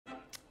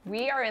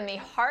We are in the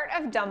heart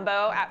of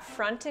Dumbo at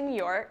Front in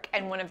York,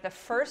 and one of the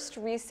first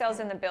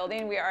resales in the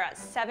building. We are at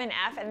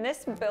 7F, and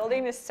this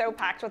building is so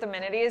packed with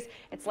amenities,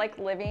 it's like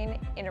living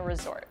in a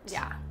resort.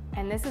 Yeah,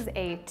 and this is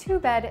a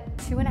 2-bed,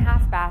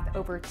 2.5 bath,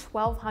 over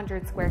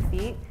 1,200 square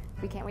feet.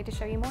 We can't wait to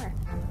show you more.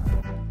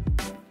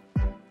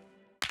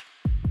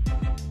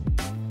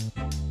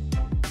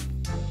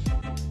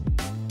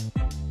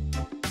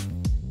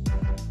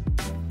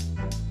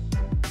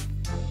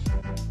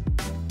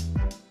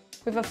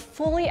 We have a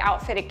fully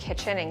outfitted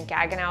kitchen and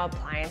Gaggenau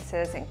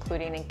appliances,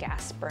 including a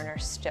gas burner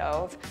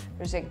stove.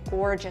 There's a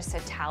gorgeous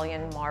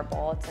Italian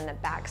marble. It's in the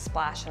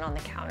backsplash and on the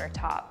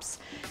countertops.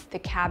 The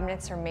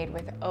cabinets are made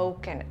with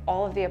oak and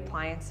all of the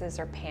appliances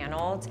are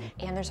paneled.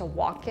 And there's a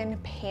walk-in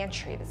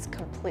pantry that's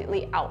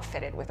completely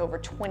outfitted with over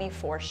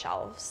 24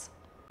 shelves.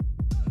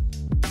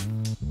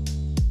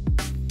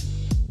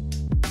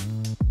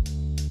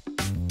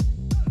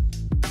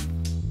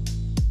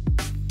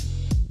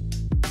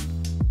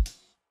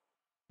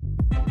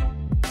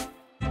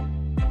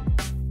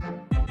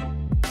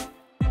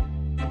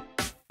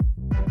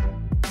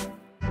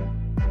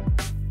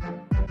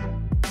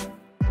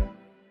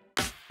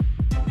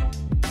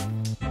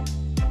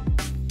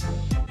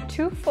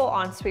 Two full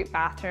ensuite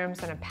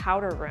bathrooms and a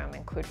powder room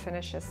include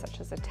finishes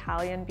such as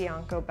Italian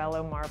Bianco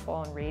Bello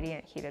marble and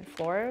radiant heated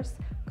floors,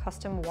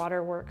 custom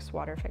Waterworks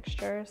water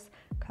fixtures,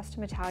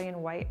 custom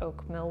Italian white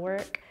oak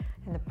millwork,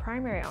 and the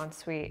primary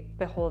ensuite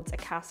beholds a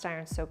cast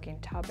iron soaking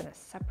tub and a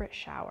separate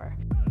shower.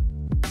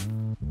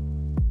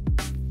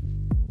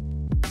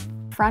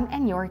 Front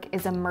in York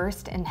is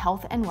immersed in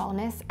health and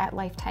wellness at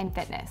Lifetime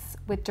Fitness,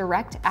 with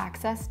direct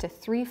access to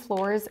 3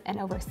 floors and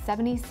over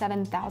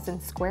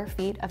 77,000 square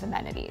feet of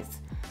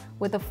amenities.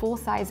 With a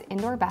full-size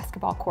indoor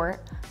basketball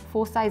court,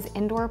 full-size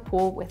indoor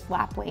pool with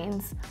lap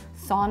lanes,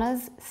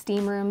 saunas,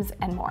 steam rooms,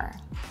 and more.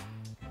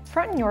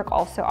 Front in York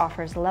also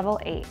offers Level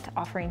 8,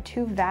 offering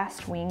 2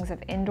 vast wings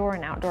of indoor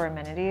and outdoor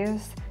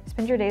amenities.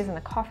 Spend your days in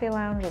the coffee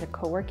lounge or the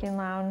co-working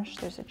lounge.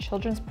 There's a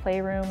children's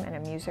playroom and a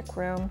music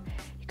room.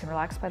 You can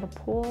relax by the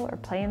pool or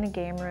play in the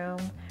game room.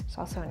 There's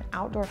also an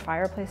outdoor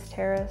fireplace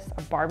terrace,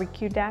 a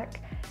barbecue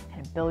deck,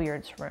 and a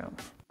billiards room.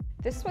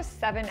 This was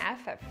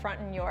 7F at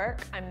Front in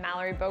York. I'm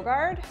Mallory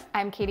Bogard.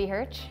 I'm Katie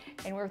Hirsch.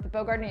 And we're with the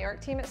Bogard New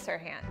York team at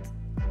Sirhant.